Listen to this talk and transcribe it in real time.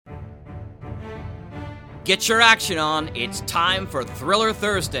Get your action on. It's time for Thriller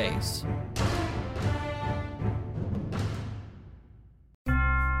Thursdays.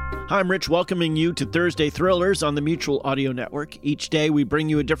 Hi, I'm Rich, welcoming you to Thursday Thrillers on the Mutual Audio Network. Each day we bring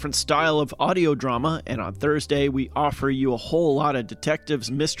you a different style of audio drama, and on Thursday we offer you a whole lot of detectives,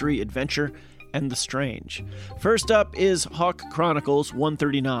 mystery, adventure, and the strange. First up is Hawk Chronicles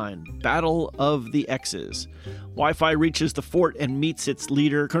 139, Battle of the X's. Wi-Fi reaches the fort and meets its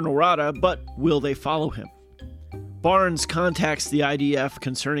leader, Colonel Rada, but will they follow him? Barnes contacts the IDF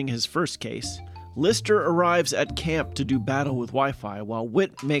concerning his first case. Lister arrives at camp to do battle with Wi-Fi, while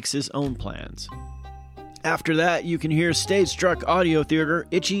Whit makes his own plans. After that, you can hear stage-struck audio theater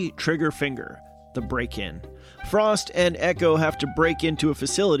Itchy Trigger Finger, The Break-In. Frost and Echo have to break into a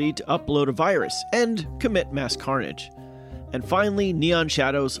facility to upload a virus and commit mass carnage. And finally, Neon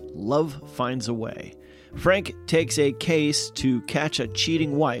Shadows, Love Finds a Way. Frank takes a case to catch a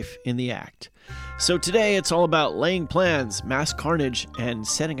cheating wife in the act. So today, it's all about laying plans, mass carnage, and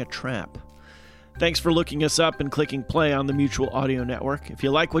setting a trap. Thanks for looking us up and clicking play on the Mutual Audio Network. If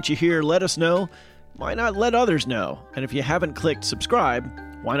you like what you hear, let us know. Why not let others know? And if you haven't clicked subscribe,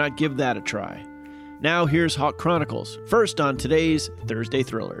 why not give that a try? Now here's Hawk Chronicles, first on today's Thursday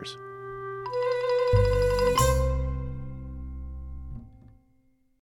Thrillers.